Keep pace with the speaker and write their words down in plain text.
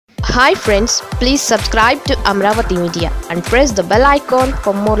Hi friends, please subscribe to Amaravathi Media and press the bell icon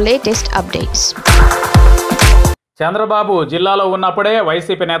for more latest updates. Chandrababu జిల్లాలో ఉన్నప్పుడే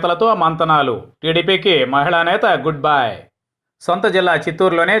YCP నేతలతో మంతనాలు. టీడీపీకి మహిళా నేత గుడ్ బై. సొంత జిల్లా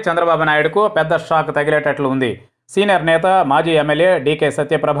చిత్తూరులోనే చంద్రబాబు నాయుడుకు పెద్ద షాక్ తగిలేటట్లు ఉంది. సీనియర్ నేత మాజీ ఎమ్మెల్యే డీకే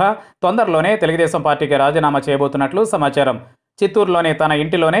సత్యప్రభ తొందరలోనే తెలుగుదేశం పార్టీకి రాజీనామా చేయబోతున్నట్లు సమాచారం. చిత్తూరులోని తన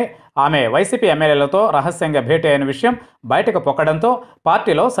ఇంటిలోనే ఆమె వైసీపీ ఎమ్మెల్యేలతో రహస్యంగా భేటీ అయిన విషయం బయటకు పొక్కడంతో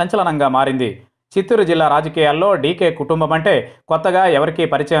పార్టీలో సంచలనంగా మారింది. చిత్తూరు జిల్లా రాజకీయాల్లో డీకే కుటుంబం అంటే కొత్తగా ఎవరికీ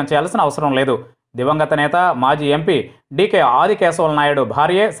పరిచయం చేయాల్సిన అవసరం లేదు. దివంగత నేత మాజీ ఎంపీ డీకే ఆదికేశవులు నాయుడు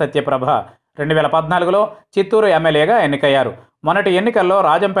భార్యే సత్యప్రభ 2014లో చిత్తూరు ఎమ్మెల్యేగా ఎన్నికయ్యారు. మొన్నటి ఎన్నికల్లో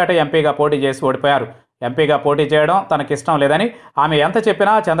రాజంపేట ఎంపీగా పోటీ చేసి ఓడిపోయారు. ఎంపీగా పోటీ చేయడం తనకిష్టం లేదని ఆమె ఎంత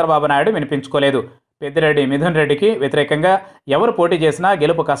చెప్పినా చంద్రబాబు నాయుడు వినిపించుకోలేదు. పెద్దిరెడ్డి మిథున్ రెడ్డికి వ్యతిరేకంగా ఎవరు పోటీ చేసినా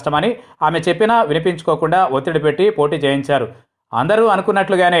గెలుపు కష్టమని ఆమె చెప్పినా వినిపించుకోకుండా ఒత్తిడి పెట్టి పోటీ చేయించారు. అందరూ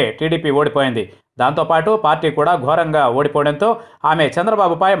అనుకున్నట్లుగానే టీడీపీ ఓడిపోయింది. దాంతోపాటు పార్టీ కూడా ఘోరంగా ఓడిపోవడంతో ఆమె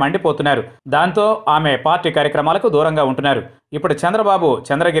చంద్రబాబుపై మండిపోతున్నారు. దాంతో ఆమె పార్టీ కార్యక్రమాలకు దూరంగా ఉంటున్నారు. ఇప్పుడు చంద్రబాబు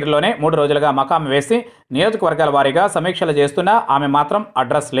చంద్రగిరిలోనే 3 రోజులుగా మకాం వేసి నియోజకవర్గాల వారీగా సమీక్షలు చేస్తున్నా ఆమె మాత్రం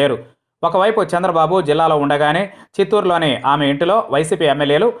అడ్రస్ లేరు. ఒకవైపు చంద్రబాబు జిల్లాలో ఉండగానే చిత్తూరులోని ఆమె ఇంటిలో వైసీపీ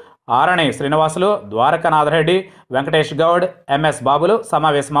ఎమ్మెల్యేలు ఆరణి శ్రీనివాసులు, ద్వారకనాథరెడ్డి, వెంకటేష్ గౌడ్, ఎంఎస్ బాబులు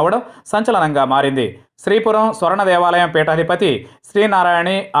సమావేశమవడం సంచలనంగా మారింది. శ్రీపురం స్వర్ణ దేవాలయం పీఠాధిపతి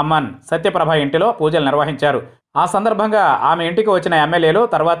శ్రీనారాయణి అమ్మన్ సత్యప్రభ ఇంటిలో పూజలు నిర్వహించారు. ఆ సందర్భంగా ఆమె ఇంటికి వచ్చిన ఎమ్మెల్యేలు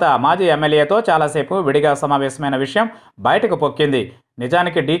తర్వాత మాజీ ఎమ్మెల్యేతో చాలాసేపు విడిగా సమావేశమైన విషయం బయటకు పొక్కింది.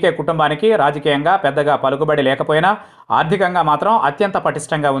 నిజానికి డీకే కుటుంబానికి రాజకీయంగా పెద్దగా పలుకుబడి లేకపోయినా ఆర్థికంగా మాత్రం అత్యంత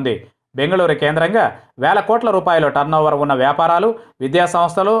పటిష్టంగా ఉంది. బెంగళూరు కేంద్రంగా వేల కోట్ల రూపాయల టర్నోవర్ ఉన్న వ్యాపారాలు, విద్యా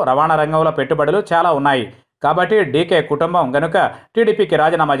సంస్థలు, రవాణా రంగంలో పెట్టుబడులు చాలా ఉన్నాయి. కాబట్టి డీకే కుటుంబం గనుక టీడీపీకి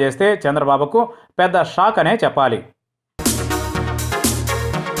రాజీనామా చేస్తే చంద్రబాబుకు పెద్ద షాక్ అనే చెప్పాలి.